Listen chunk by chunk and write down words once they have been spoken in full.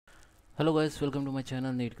Hello guys, welcome to my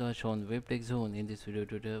channel Netcash on Web Tech Zone. In this video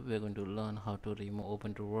today we are going to learn how to remove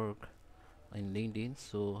open to work in LinkedIn.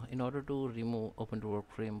 So in order to remove open to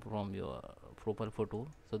work frame from your profile photo,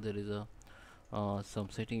 so there is a some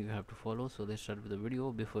setting you have to follow. So let's start with the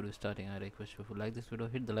video. Before we starting, I request you, if you like this video,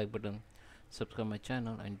 hit the like button, subscribe my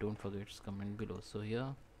channel, and don't forget to comment below. So here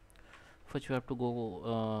first you have to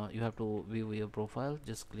go you have to view your profile.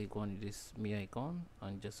 Just click on this me icon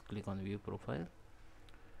and just click on view profile.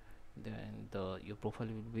 Then your profile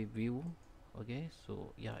will be view. Okay,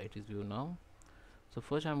 so yeah, it is view now. So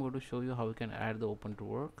first I'm going to show you how you can add the open to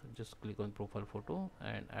work. Just click on profile photo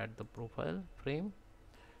and add the profile frame,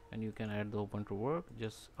 and you can add the open to work.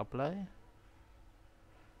 Just apply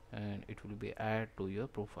and it will be add to your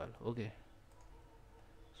profile. Okay,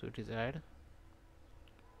 so it is added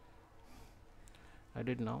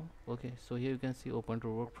now. Okay, so here you can see open to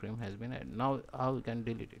work frame has been added. Now how you can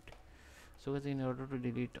delete it? So guys, in order to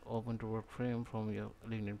delete open to work frame from your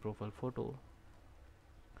LinkedIn profile photo,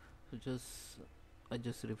 so I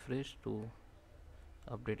just refresh to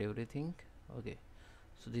update everything. Okay,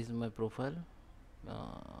 so this is my profile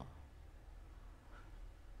uh,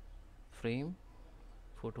 frame,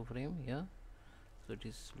 photo frame. Yeah, so it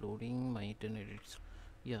is loading my internet. It's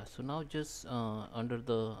yeah. So now just under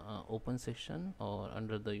the open section or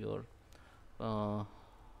under the your uh,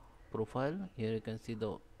 profile, here you can see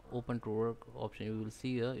the open to work option. You will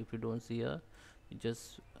see here. If you don't see here, you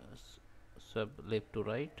just swipe left to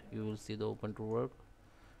right. You will see the open to work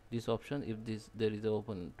this option. If this there is a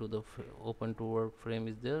open to work frame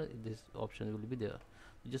is there, this option will be there.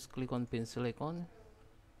 You just click on pencil icon.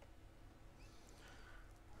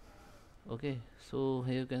 Okay, so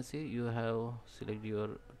here you can see you have select your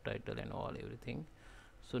title and all everything.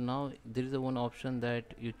 So now there is a one option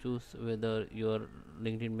that you choose whether your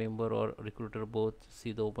LinkedIn member or recruiter both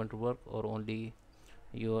see the open to work, or only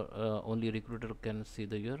your only recruiter can see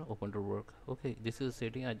the your open to work. Okay, this is a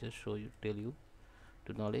setting I just show you, tell you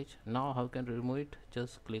to knowledge. Now how can remove it?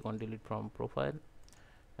 Just click on delete from profile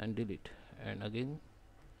and delete, and again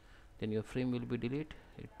then your frame will be delete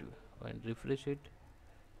it, and refresh it,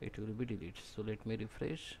 it will be delete. So let me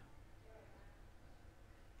refresh.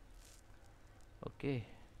 Okay,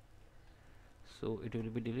 so it will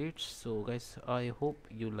be delete. So guys, I hope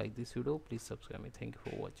you like this video. Please subscribe me. Thank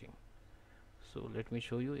you for watching. So let me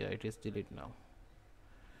show you. Yeah, it is delete now.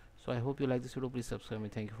 So I hope you like this video. Please subscribe me.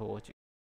 Thank you for watching.